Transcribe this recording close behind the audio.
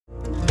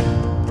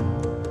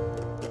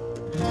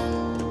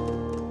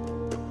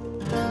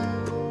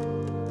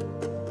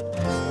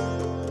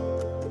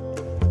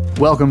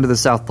Welcome to the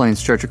South Plains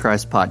Church of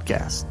Christ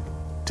podcast.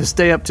 To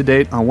stay up to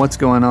date on what's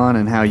going on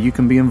and how you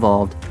can be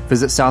involved,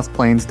 visit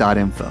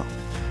southplains.info.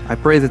 I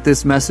pray that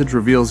this message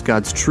reveals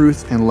God's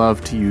truth and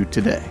love to you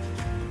today.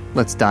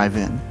 Let's dive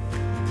in.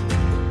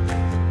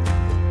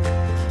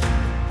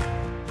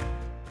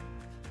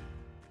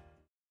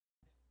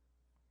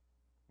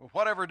 Well,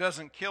 whatever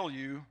doesn't kill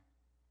you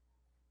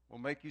will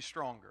make you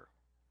stronger.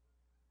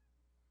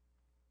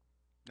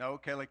 No,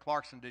 Kelly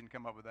Clarkson didn't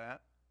come up with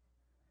that.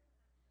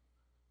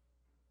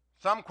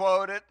 Some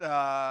quote it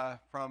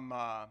from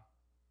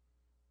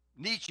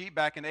Nietzsche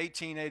back in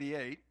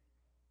 1888.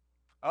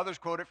 Others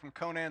quote it from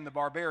Conan the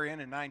Barbarian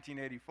in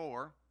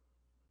 1984.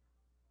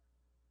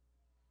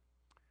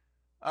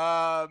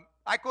 I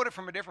quote it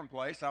from a different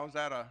place. I was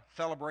at a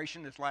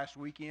celebration this last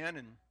weekend,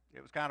 and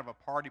it was kind of a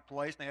party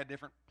place. They had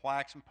different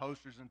plaques and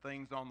posters and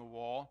things on the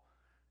wall.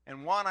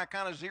 And one I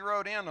kind of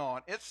zeroed in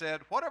on. It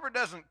said, whatever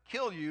doesn't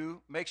kill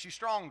you makes you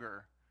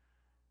stronger,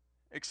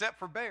 except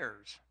for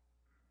bears.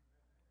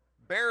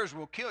 Bears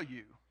will kill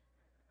you.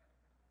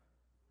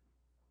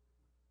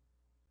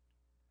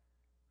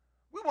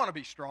 We want to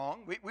be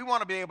strong. We want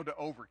to be able to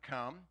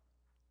overcome.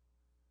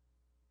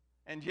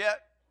 And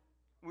yet,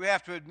 we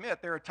have to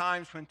admit there are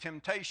times when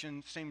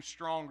temptation seems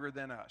stronger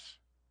than us.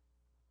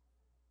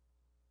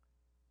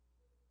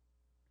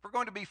 If we're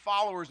going to be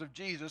followers of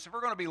Jesus, if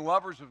we're going to be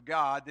lovers of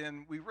God,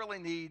 then we really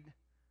need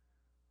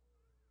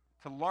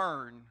to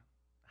learn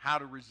how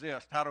to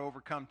resist, how to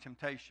overcome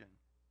temptation.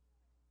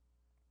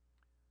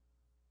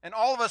 And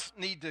all of us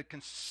need to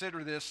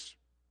consider this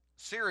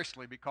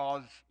seriously,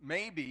 because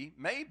maybe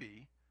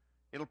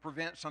it'll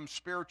prevent some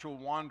spiritual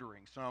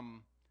wandering,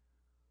 some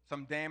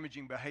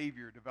damaging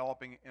behavior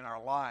developing in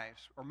our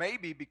lives. Or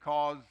maybe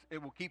because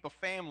it will keep a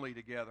family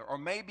together. Or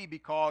maybe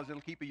because it'll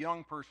keep a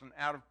young person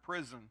out of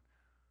prison.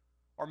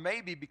 Or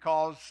maybe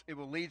because it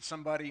will lead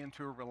somebody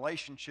into a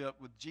relationship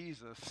with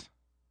Jesus,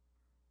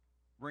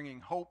 bringing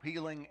hope,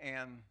 healing,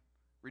 and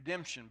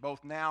redemption,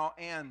 both now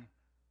and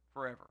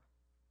forever.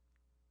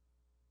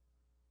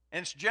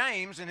 And it's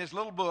James in his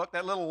little book,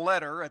 that little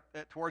letter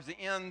towards the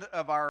end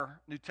of our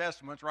New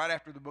Testaments, right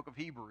after the book of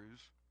Hebrews,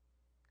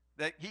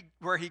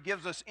 where he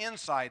gives us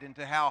insight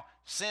into how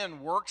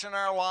sin works in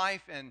our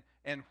life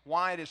and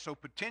why it is so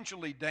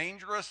potentially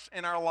dangerous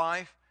in our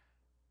life,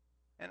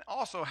 and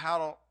also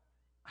how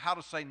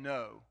to say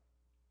no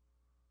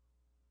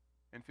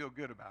and feel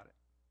good about it.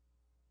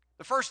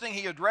 The first thing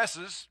he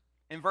addresses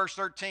in verse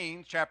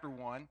 13, chapter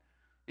 1,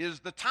 is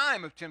the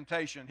time of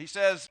temptation. He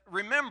says,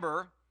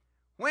 remember,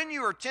 when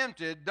you are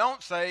tempted,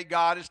 don't say,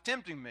 God is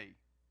tempting me.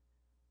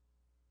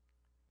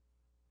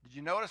 Did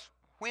you notice?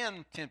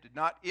 When tempted.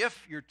 Not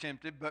if you're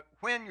tempted, but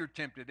when you're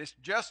tempted. It's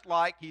just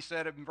like he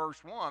said in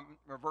verse 1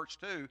 or verse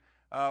 2,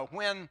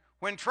 when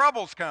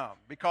troubles come,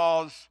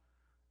 because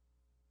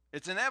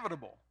it's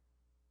inevitable.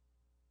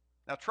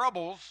 Now,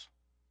 troubles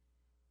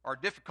are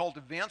difficult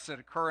events that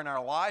occur in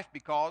our life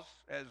because,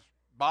 as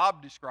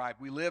Bob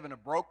described, we live in a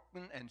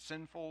broken and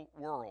sinful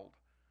world.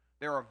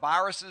 There are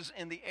viruses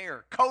in the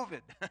air, COVID,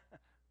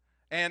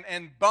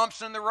 and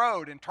bumps in the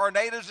road, and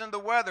tornadoes in the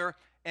weather,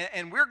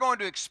 and we're going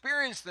to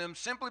experience them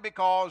simply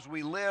because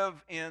we live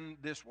in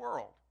this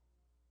world.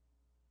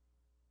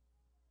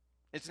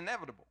 It's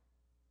inevitable.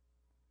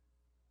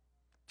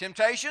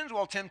 Temptations?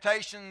 Well,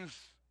 temptations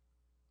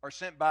are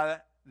sent by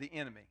the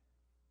enemy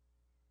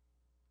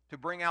to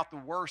bring out the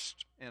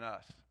worst in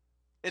us.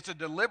 It's a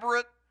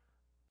deliberate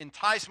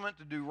enticement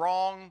to do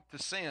wrong, to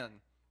sin.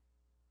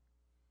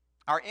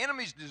 Our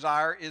enemy's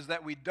desire is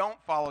that we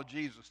don't follow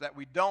Jesus, that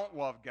we don't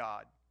love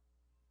God,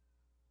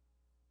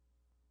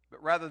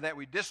 but rather that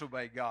we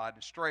disobey God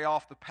and stray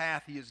off the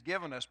path he has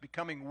given us,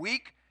 becoming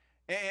weak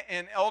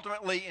and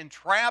ultimately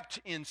entrapped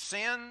in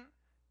sin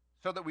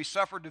so that we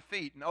suffer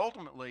defeat and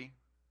ultimately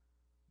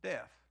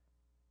death.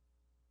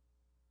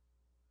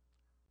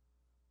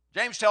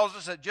 James tells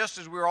us that just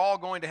as we're all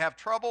going to have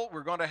trouble,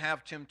 we're going to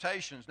have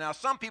temptations. Now,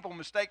 some people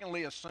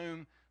mistakenly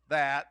assume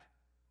that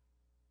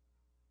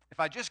if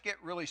I just get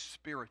really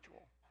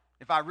spiritual,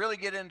 if I really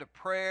get into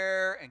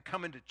prayer and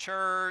come into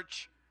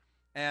church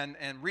and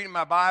reading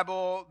my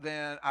Bible,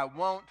 then I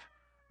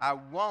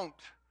won't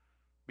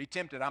be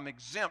tempted. I'm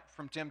exempt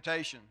from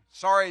temptation.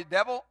 Sorry,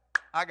 devil,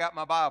 I got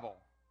my Bible.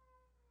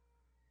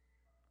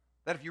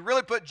 That if you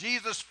really put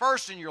Jesus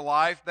first in your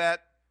life,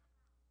 that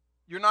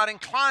you're not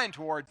inclined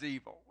towards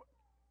evil.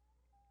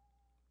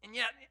 And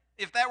yet,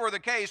 if that were the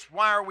case,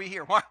 why are we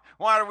here? Why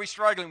are we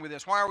struggling with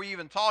this? Why are we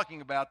even talking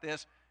about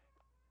this?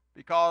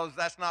 Because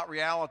that's not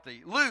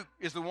reality. Luke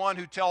is the one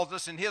who tells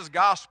us in his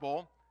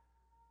gospel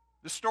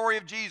the story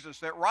of Jesus,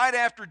 that right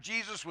after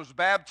Jesus was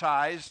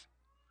baptized,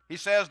 he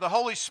says the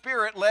Holy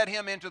Spirit led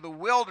him into the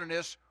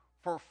wilderness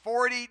for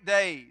 40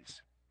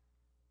 days,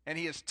 and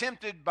he is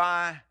tempted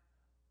by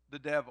the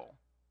devil.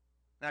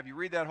 Now, if you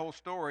read that whole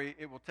story,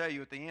 it will tell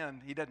you at the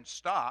end he doesn't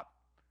stop.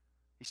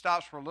 He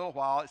stops for a little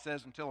while, it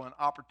says, until an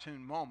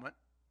opportune moment.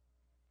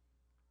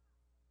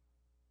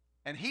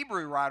 And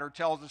Hebrew writer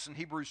tells us in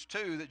Hebrews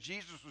 2 that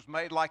Jesus was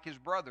made like his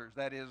brothers,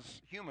 that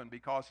is, human,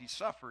 because he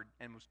suffered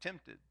and was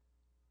tempted.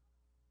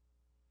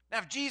 Now,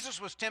 if Jesus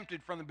was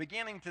tempted from the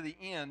beginning to the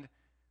end,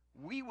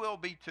 we will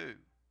be too.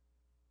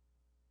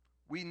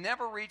 We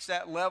never reach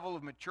that level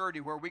of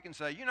maturity where we can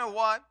say, you know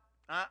what?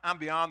 I'm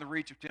beyond the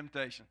reach of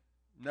temptation.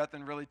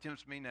 Nothing really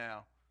tempts me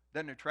now.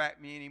 Doesn't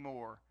attract me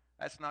anymore.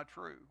 That's not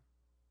true.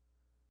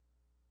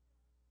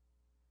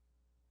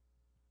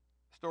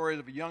 Story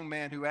of a young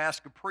man who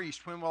asked a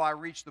priest, when will I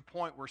reach the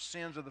point where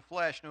sins of the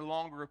flesh no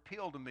longer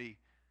appeal to me?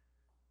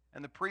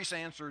 And the priest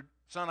answered,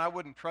 son, I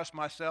wouldn't trust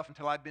myself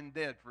until I'd been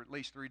dead for at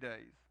least 3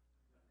 days.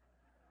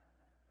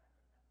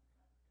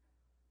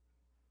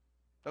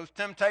 Those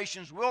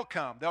temptations will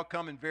come. They'll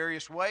come in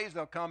various ways.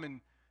 They'll come in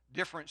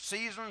different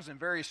seasons and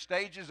various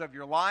stages of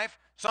your life.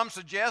 Some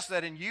suggest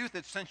that in youth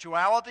it's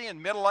sensuality,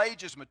 in middle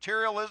age it's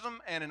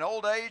materialism, and in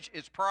old age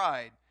it's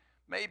pride.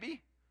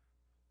 Maybe.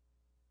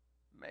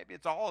 Maybe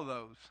it's all of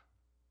those.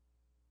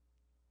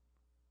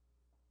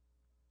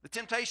 The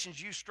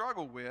temptations you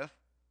struggle with,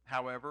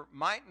 however,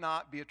 might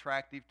not be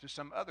attractive to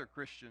some other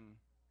Christian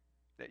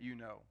that you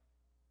know.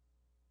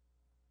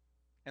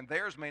 And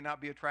theirs may not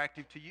be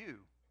attractive to you.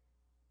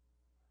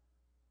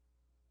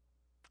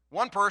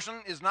 One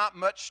person is not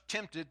much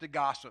tempted to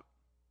gossip,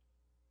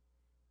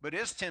 but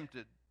is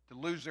tempted to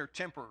lose their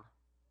temper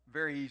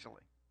very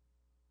easily.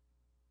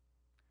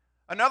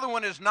 Another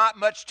one is not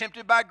much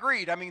tempted by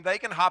greed. I mean, they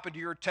can hop into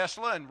your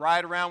Tesla and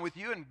ride around with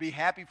you and be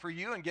happy for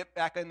you and get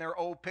back in their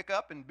old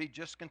pickup and be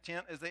just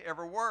content as they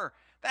ever were.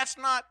 That's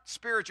not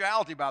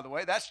spirituality, by the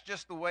way. That's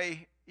just the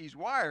way he's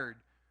wired.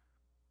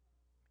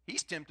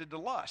 He's tempted to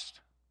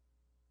lust.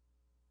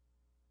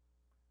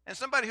 And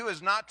somebody who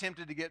is not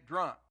tempted to get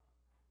drunk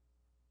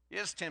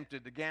is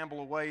tempted to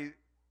gamble away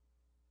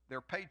their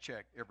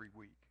paycheck every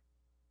week.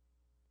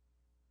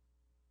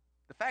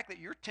 The fact that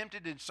you're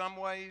tempted in some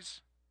ways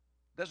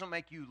doesn't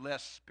make you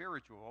less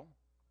spiritual.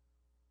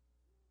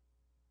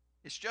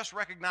 It's just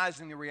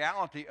recognizing the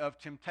reality of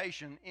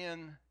temptation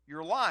in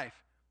your life.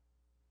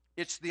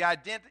 It's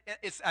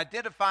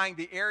identifying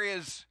the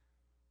areas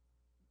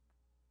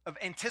of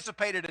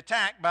anticipated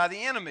attack by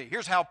the enemy.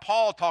 Here's how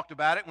Paul talked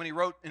about it when he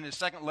wrote in his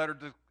second letter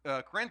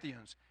to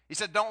Corinthians. He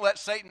said, don't let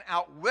Satan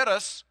outwit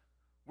us.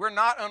 We're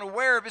not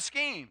unaware of his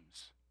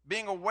schemes.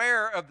 Being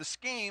aware of the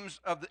schemes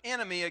of the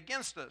enemy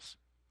against us.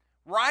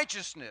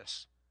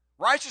 Righteousness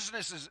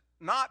is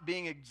not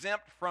being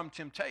exempt from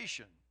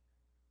temptation,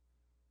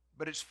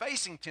 but it's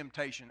facing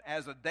temptation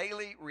as a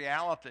daily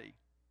reality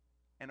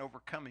and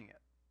overcoming it.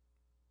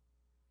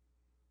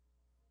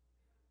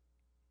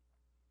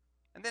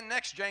 And then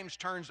next, James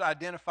turns to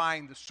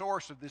identifying the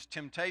source of this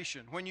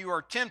temptation. When you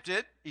are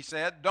tempted, he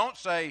said, don't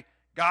say,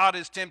 God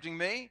is tempting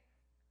me.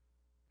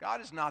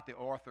 God is not the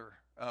author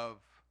of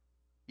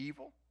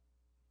evil.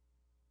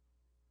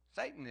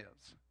 Satan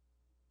is.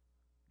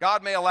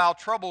 God may allow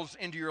troubles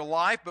into your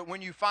life, but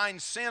when you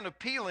find sin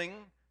appealing,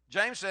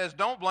 James says,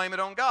 don't blame it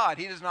on God.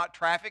 He does not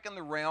traffic in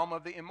the realm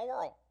of the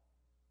immoral.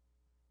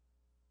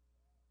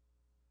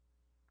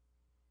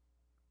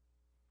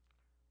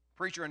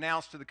 Preacher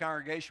announced to the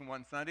congregation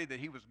one Sunday that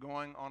he was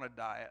going on a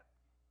diet.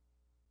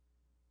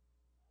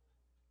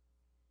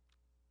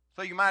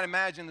 So you might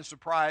imagine the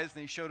surprise, and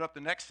he showed up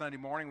the next Sunday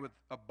morning with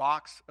a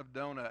box of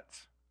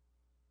donuts.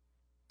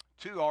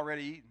 2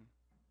 already eaten.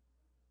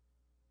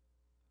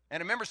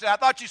 And a member said, I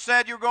thought you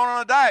said you were going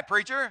on a diet,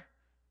 preacher.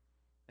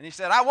 And he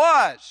said, I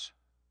was,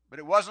 but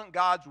it wasn't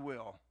God's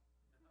will.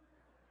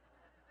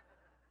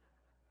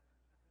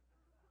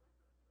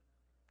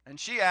 And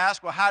she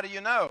asked, well, how do you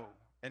know?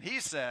 And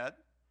he said,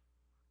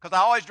 because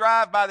I always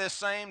drive by this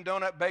same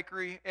donut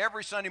bakery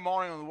every Sunday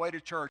morning on the way to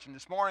church. And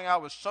this morning I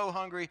was so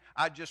hungry,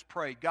 I just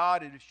prayed,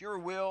 God, if it's your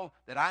will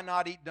that I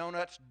not eat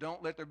donuts,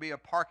 don't let there be a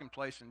parking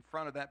place in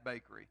front of that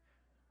bakery.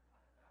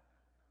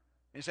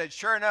 He said,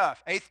 sure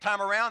enough, 8th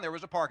time around, there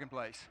was a parking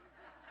place.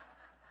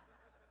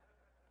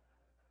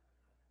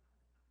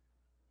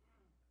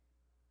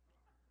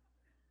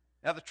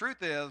 Now, the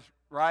truth is,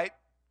 right,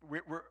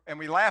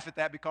 we laugh at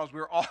that because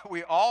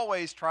we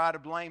always try to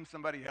blame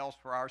somebody else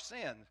for our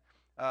sins,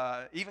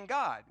 even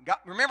God.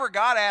 Remember,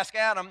 God asked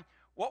Adam,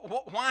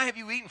 why have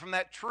you eaten from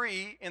that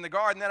tree in the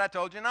garden that I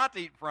told you not to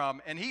eat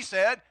from? And he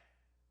said,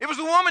 it was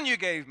the woman you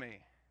gave me.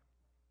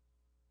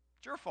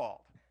 It's your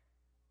fault.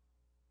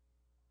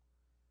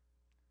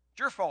 It's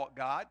your fault,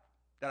 God,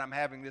 that I'm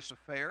having this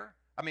affair.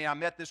 I mean, I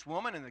met this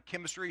woman and the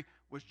chemistry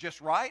was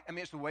just right. I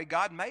mean, it's the way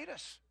God made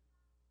us.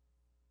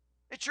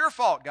 It's your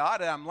fault,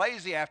 God, that I'm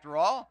lazy after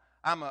all.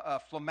 I'm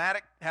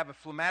have a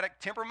phlegmatic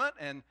temperament,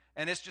 and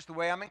it's just the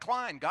way I'm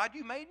inclined. God,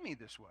 you made me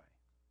this way.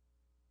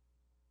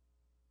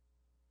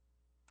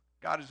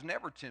 God is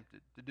never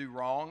tempted to do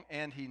wrong,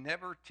 and he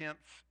never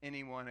tempts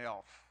anyone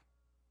else.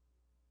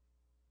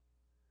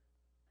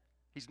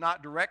 He's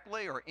not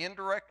directly or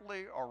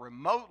indirectly or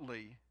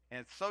remotely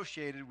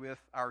associated with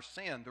our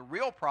sin. The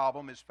real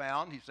problem is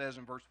found, he says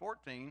in verse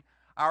 14,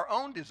 our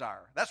own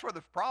desire. That's where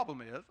the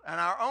problem is. And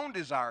our own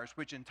desires,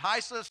 which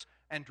entice us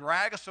and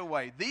drag us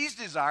away. These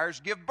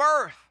desires give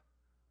birth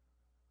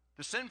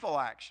to sinful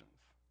actions.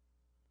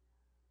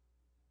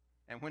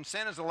 And when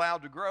sin is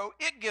allowed to grow,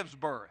 it gives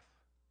birth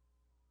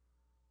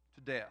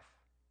to death.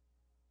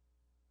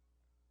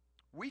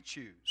 We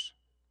choose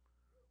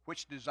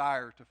which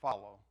desire to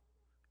follow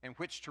and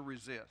which to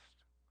resist.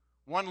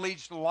 One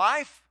leads to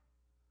life,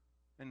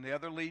 and the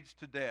other leads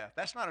to death.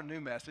 That's not a new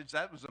message.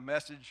 That was a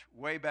message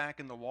way back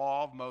in the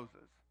law of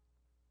Moses.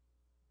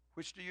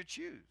 Which do you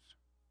choose?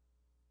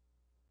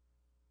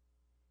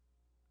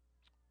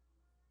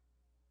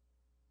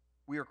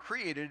 We are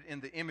created in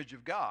the image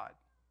of God.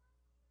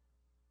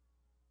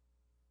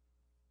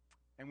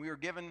 And we are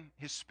given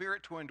His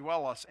Spirit to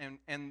indwell us.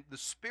 And the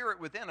Spirit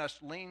within us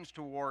leans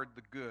toward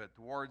the good,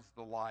 towards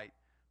the light.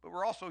 But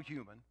we're also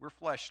human. We're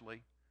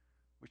fleshly,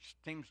 which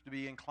seems to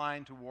be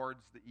inclined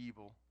towards the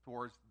evil,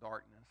 towards the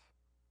darkness.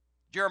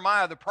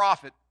 Jeremiah the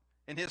prophet,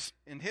 in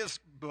his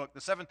book,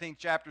 the 17th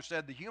chapter,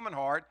 said, "The human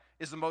heart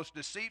is the most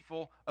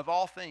deceitful of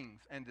all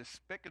things and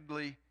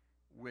despicably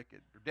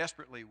wicked," or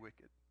desperately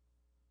wicked.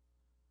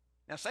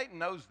 Now, Satan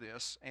knows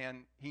this,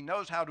 and he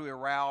knows how to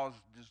arouse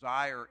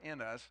desire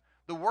in us.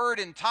 The word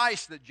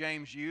entice that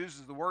James used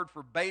is the word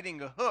for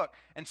baiting a hook,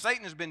 and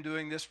Satan has been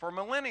doing this for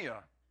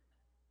millennia.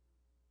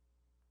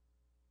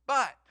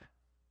 But,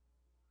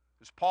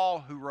 as Paul,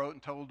 who wrote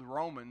and told the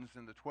Romans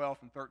in the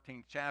 12th and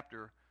 13th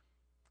chapter,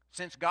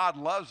 since God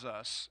loves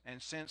us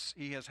and since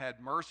He has had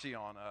mercy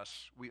on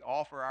us, we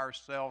offer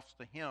ourselves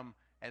to Him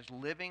as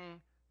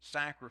living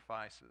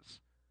sacrifices,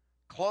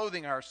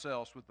 clothing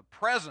ourselves with the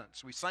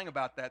presence, we sang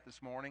about that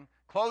this morning,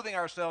 clothing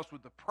ourselves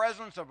with the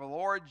presence of the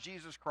Lord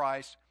Jesus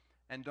Christ,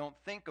 and don't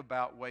think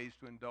about ways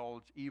to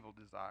indulge evil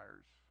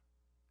desires,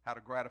 how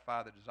to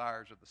gratify the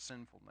desires of the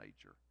sinful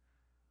nature.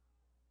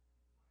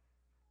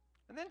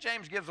 And then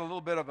James gives a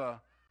little bit of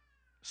a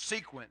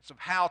sequence of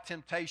how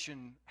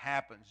temptation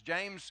happens.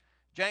 James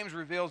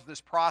reveals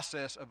this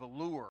process of a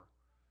lure.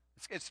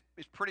 It's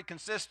pretty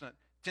consistent.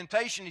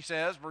 Temptation, he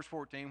says, verse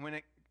 14, when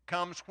it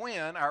comes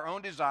when our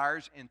own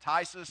desires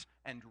entice us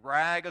and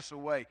drag us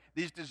away.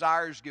 These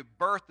desires give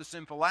birth to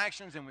sinful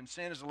actions, and when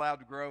sin is allowed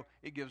to grow,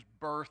 it gives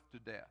birth to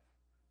death.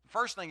 The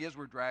first thing is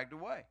we're dragged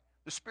away.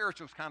 The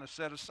spiritual is kind of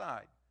set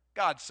aside.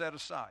 God's set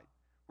aside.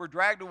 We're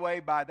dragged away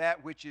by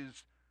that which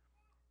is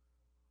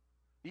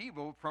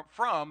evil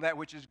from that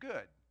which is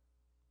good.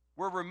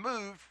 We're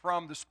removed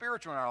from the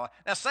spiritual in our life.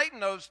 Now, Satan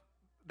knows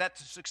that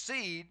to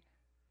succeed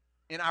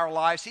in our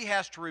lives, he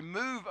has to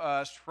remove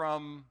us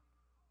from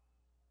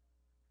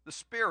the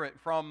Spirit,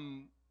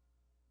 from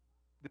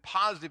the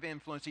positive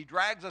influence. He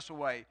drags us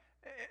away.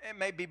 It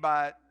may be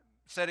by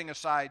setting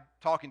aside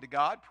talking to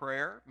God,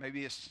 prayer.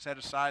 Maybe it's set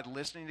aside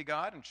listening to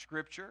God and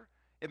Scripture.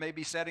 It may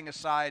be setting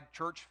aside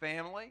church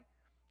family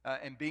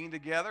and being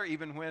together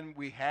even when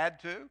we had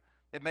to.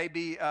 It may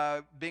be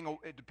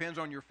it depends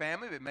on your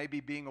family. It may be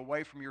being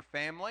away from your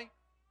family.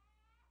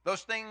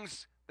 Those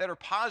things that are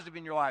positive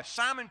in your life.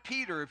 Simon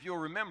Peter, if you'll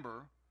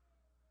remember,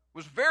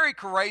 was very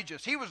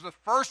courageous. He was the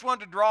first one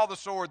to draw the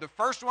sword, the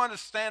first one to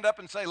stand up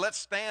and say, let's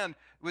stand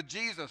with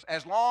Jesus,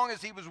 as long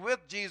as he was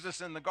with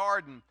Jesus in the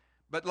garden.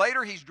 But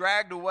later he's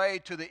dragged away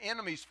to the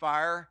enemy's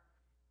fire,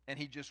 and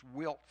he just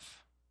wilts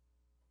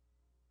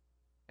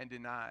and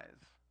denies.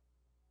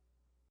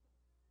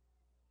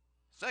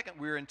 Second,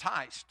 we're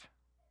enticed.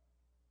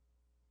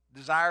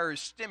 Desire is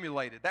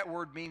stimulated. That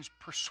word means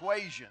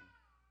persuasion.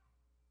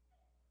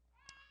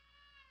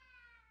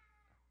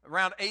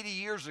 Around 80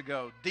 years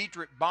ago,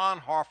 Dietrich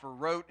Bonhoeffer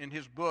wrote in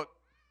his book,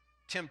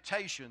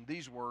 Temptation,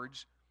 these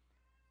words,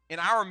 "In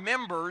our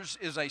members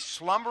is a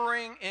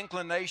slumbering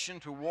inclination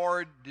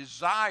toward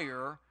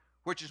desire,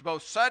 which is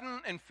both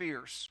sudden and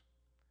fierce.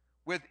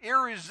 With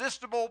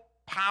irresistible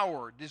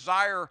power,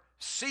 desire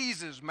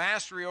seizes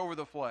mastery over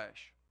the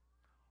flesh.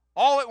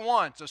 All at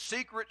once, a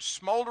secret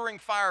smoldering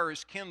fire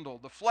is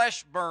kindled. The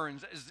flesh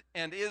burns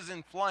and is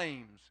in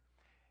flames.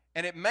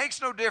 And it makes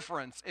no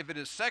difference if it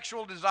is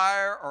sexual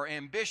desire or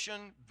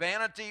ambition,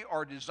 vanity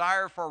or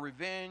desire for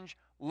revenge,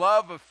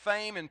 love of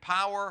fame and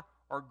power,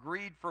 or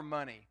greed for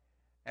money.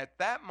 At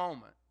that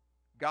moment,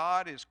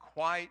 God is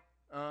quite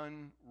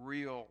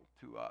unreal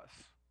to us.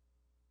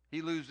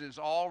 He loses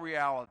all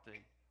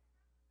reality,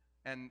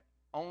 and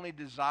only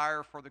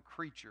desire for the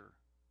creature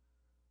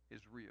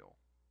is real."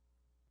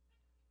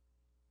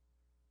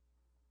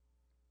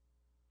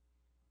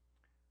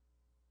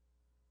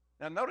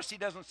 Now notice he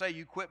doesn't say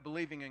you quit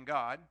believing in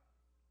God.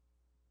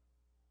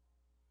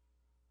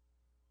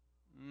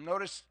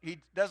 Notice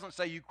he doesn't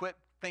say you quit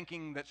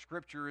thinking that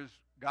Scripture is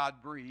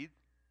God-breathed.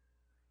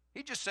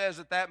 He just says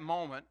at that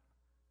moment,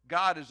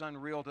 God is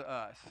unreal to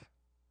us.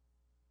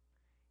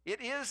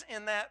 It is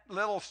in that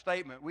little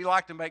statement. We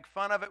like to make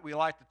fun of it. We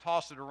like to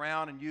toss it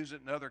around and use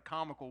it in other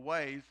comical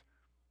ways.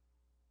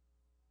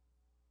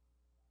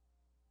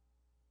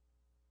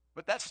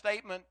 But that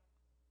statement,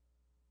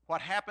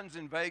 what happens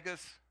in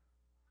Vegas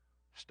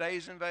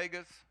stays in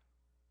Vegas,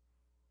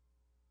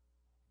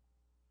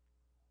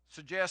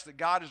 suggests that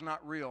God is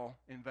not real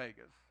in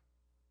Vegas.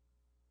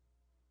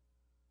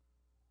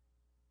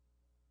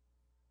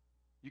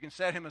 You can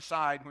set him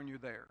aside when you're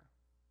there.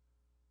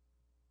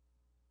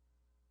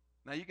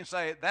 Now you can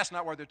say, that's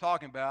not what they're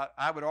talking about.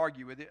 I would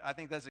argue with it. I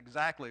think that's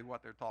exactly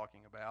what they're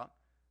talking about.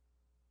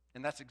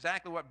 And that's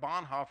exactly what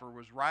Bonhoeffer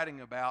was writing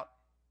about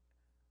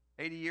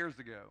 80 years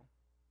ago.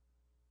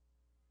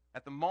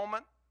 At the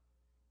moment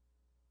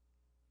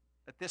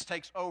that this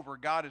takes over,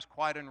 God is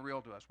quite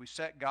unreal to us. We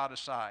set God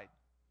aside.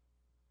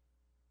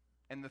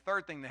 And the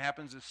third thing that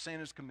happens is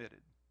sin is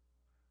committed.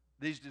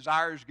 These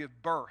desires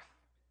give birth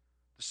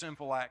to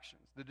sinful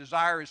actions. The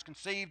desire is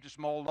conceived, it's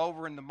mulled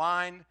over in the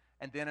mind,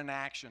 and then in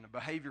action, a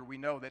behavior we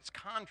know that's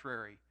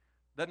contrary,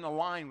 doesn't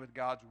align with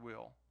God's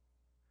will.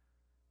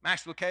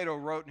 Max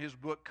Lucado wrote in his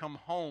book, Come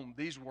Home,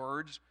 these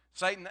words: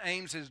 Satan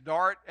aims his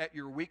dart at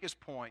your weakest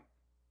point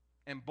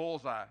and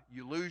bullseye.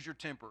 You lose your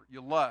temper,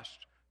 you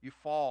lust, you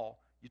fall,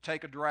 you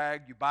take a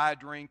drag, you buy a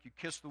drink, you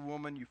kiss the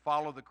woman, you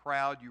follow the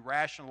crowd, you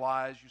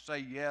rationalize, you say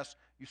yes,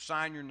 you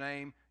sign your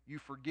name, you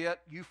forget,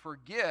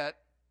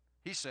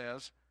 he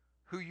says,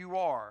 who you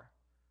are.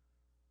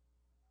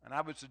 And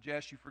I would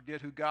suggest you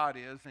forget who God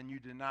is and you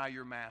deny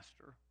your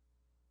master.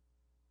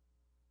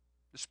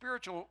 The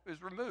spiritual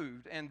is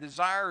removed and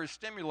desire is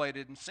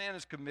stimulated and sin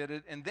is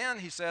committed. And then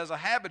he says a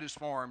habit is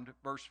formed,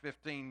 verse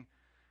 15.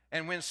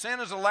 And when sin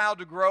is allowed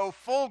to grow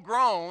full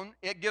grown,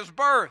 it gives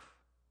birth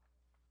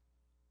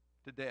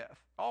to death.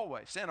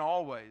 Always. Sin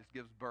always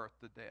gives birth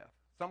to death.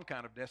 Some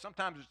kind of death.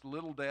 Sometimes it's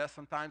little death.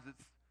 Sometimes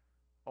it's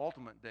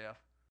ultimate death.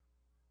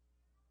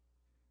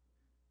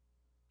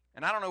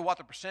 And I don't know what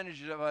the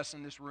percentages of us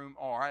in this room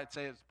are. I'd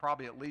say it's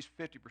probably at least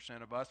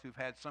 50% of us who've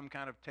had some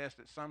kind of test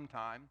at some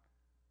time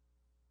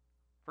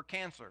for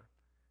cancer.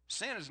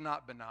 Sin is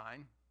not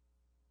benign.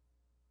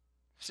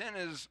 Sin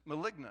is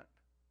malignant.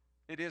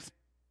 It is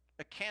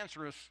a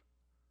cancerous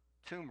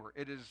tumor.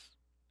 It is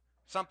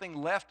something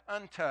left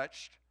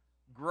untouched,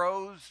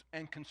 grows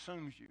and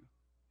consumes you,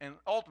 and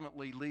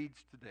ultimately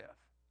leads to death.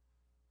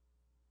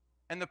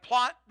 And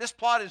this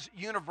plot is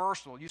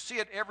universal. You see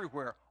it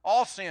everywhere.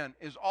 All sin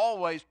is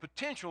always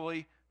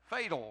potentially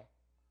fatal.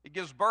 It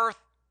gives birth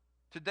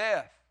to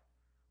death.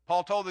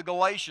 Paul told the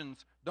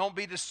Galatians, don't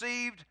be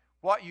deceived.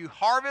 What you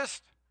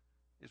harvest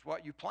is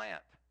what you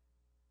plant.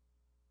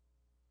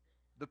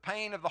 The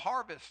pain of the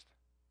harvest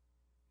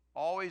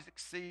always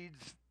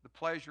exceeds the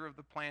pleasure of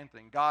the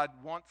planting. God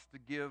wants to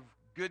give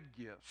good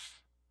gifts.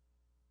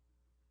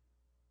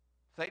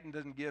 Satan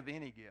doesn't give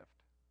any gift.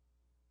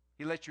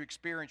 He lets you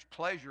experience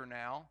pleasure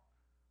now,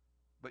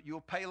 but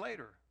you'll pay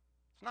later.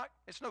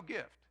 It's no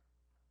gift.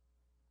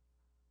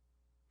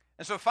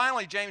 And so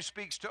finally, James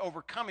speaks to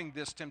overcoming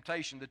this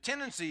temptation. The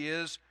tendency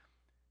is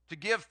to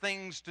give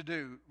things to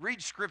do.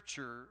 Read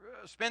Scripture,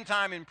 spend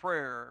time in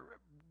prayer,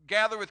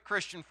 gather with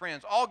Christian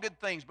friends, all good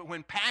things. But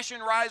when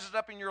passion rises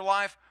up in your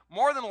life,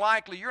 more than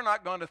likely you're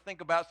not going to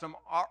think about some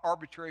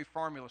arbitrary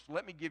formula. So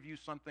let me give you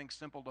something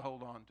simple to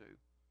hold on to.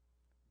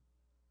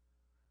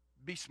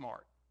 Be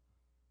smart.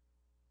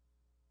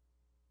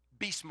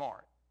 Be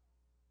smart.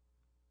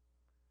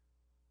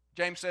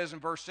 James says in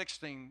verse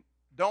 16,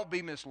 don't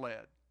be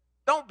misled.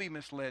 Don't be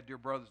misled, dear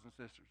brothers and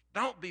sisters.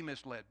 Don't be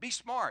misled. Be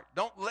smart.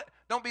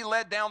 Don't be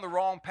led down the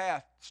wrong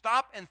path.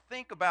 Stop and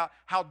think about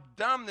how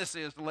dumb this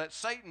is to let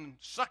Satan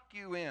suck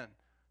you in.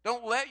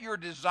 Don't let your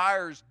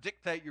desires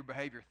dictate your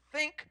behavior.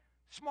 Think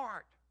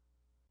smart.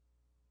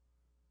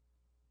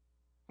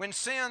 When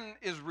sin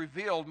is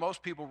revealed,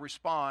 most people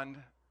respond,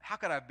 how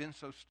could I have been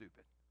so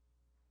stupid?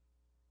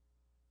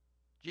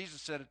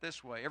 Jesus said it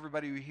this way: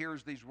 everybody who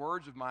hears these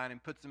words of mine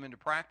and puts them into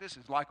practice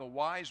is like a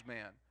wise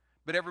man.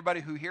 But everybody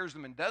who hears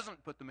them and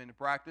doesn't put them into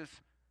practice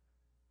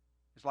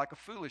is like a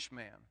foolish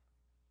man.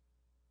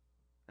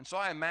 And so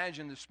I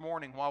imagine this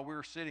morning while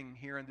we're sitting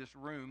here in this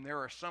room, there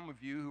are some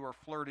of you who are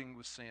flirting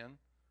with sin.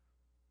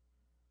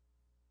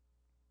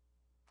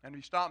 And if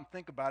you stop and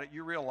think about it,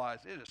 you realize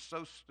it is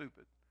so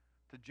stupid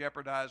to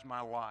jeopardize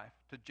my life,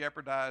 to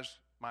jeopardize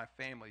my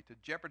family, to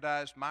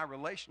jeopardize my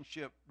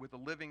relationship with the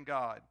living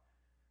God.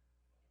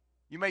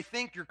 You may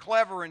think you're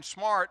clever and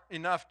smart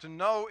enough to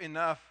know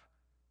enough,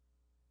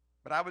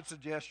 but I would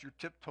suggest you're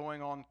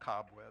tiptoeing on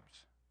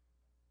cobwebs.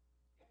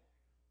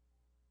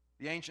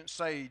 The ancient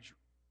sage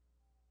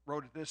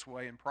wrote it this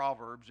way in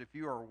Proverbs: if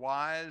you are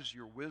wise,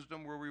 your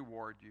wisdom will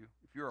reward you.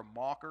 If you're a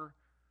mocker,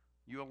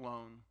 you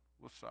alone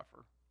will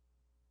suffer.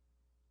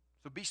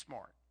 So be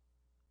smart.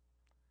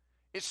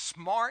 It's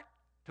smart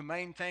to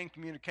maintain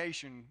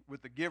communication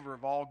with the giver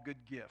of all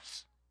good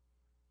gifts.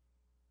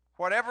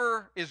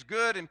 Whatever is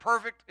good and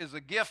perfect is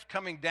a gift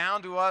coming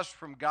down to us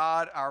from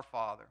God our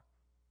Father.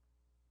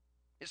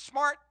 It's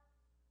smart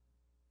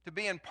to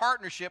be in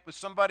partnership with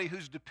somebody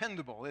who's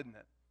dependable, isn't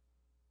it?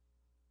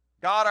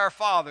 God our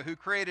Father, who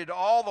created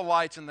all the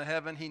lights in the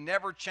heaven, He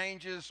never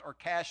changes or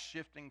casts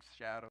shifting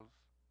shadows.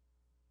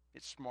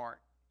 It's smart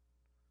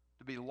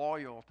to be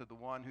loyal to the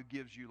one who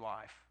gives you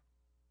life.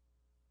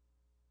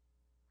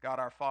 God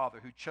our Father,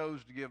 who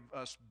chose to give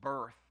us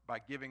birth by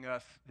giving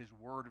us His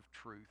word of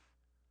truth.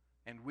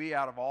 And we,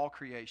 out of all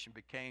creation,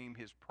 became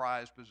His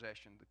prized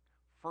possession, the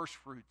first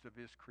fruits of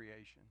His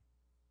creation.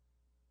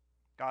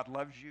 God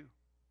loves you.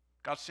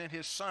 God sent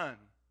His Son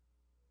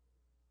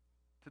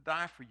to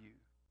die for you,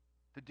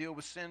 to deal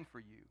with sin for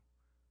you,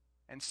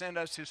 and send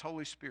us His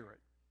Holy Spirit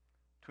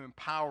to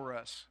empower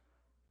us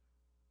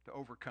to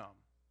overcome.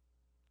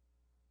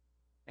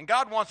 And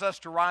God wants us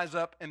to rise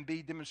up and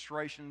be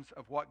demonstrations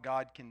of what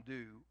God can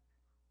do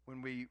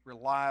when we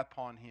rely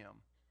upon Him,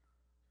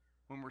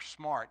 when we're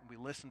smart and we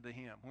listen to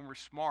Him, when we're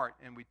smart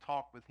and we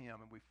talk with Him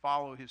and we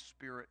follow His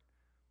Spirit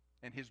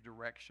and His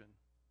direction.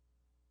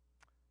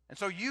 And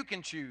so you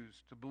can choose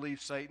to believe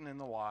Satan and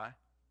the lie,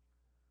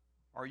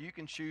 or you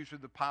can choose through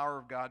the power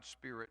of God's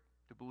Spirit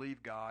to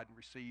believe God and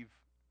receive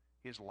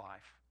His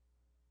life.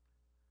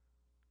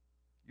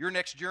 Your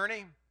next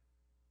journey,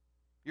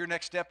 your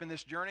next step in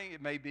this journey,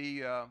 it may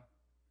be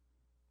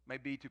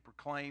to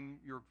proclaim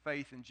your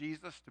faith in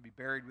Jesus, to be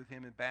buried with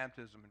Him in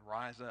baptism and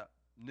rise up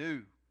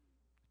new,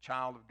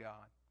 child of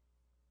God.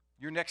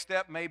 Your next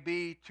step may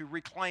be to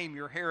reclaim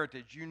your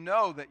heritage. You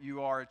know that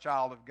you are a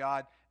child of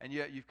God, and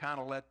yet you've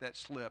kind of let that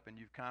slip, and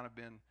you've kind of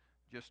been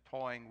just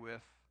toying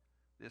with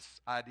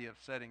this idea of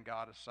setting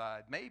God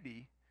aside.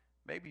 Maybe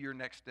your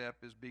next step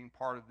is being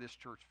part of this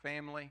church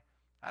family.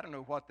 I don't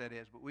know what that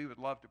is, but we would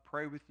love to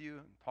pray with you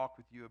and talk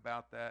with you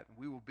about that, and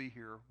we will be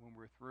here when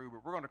we're through.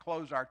 But we're going to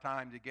close our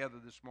time together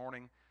this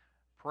morning,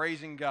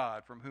 praising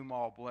God, from whom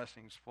all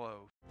blessings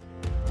flow.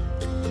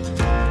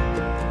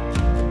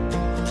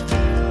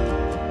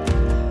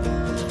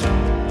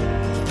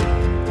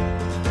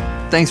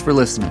 Thanks for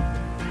listening.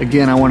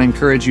 Again, I want to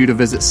encourage you to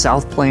visit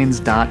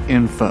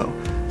southplains.info.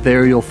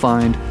 There you'll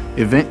find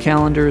event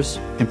calendars,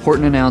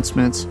 important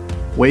announcements,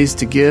 ways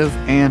to give,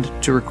 and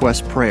to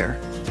request prayer.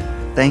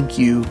 Thank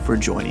you for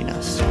joining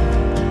us.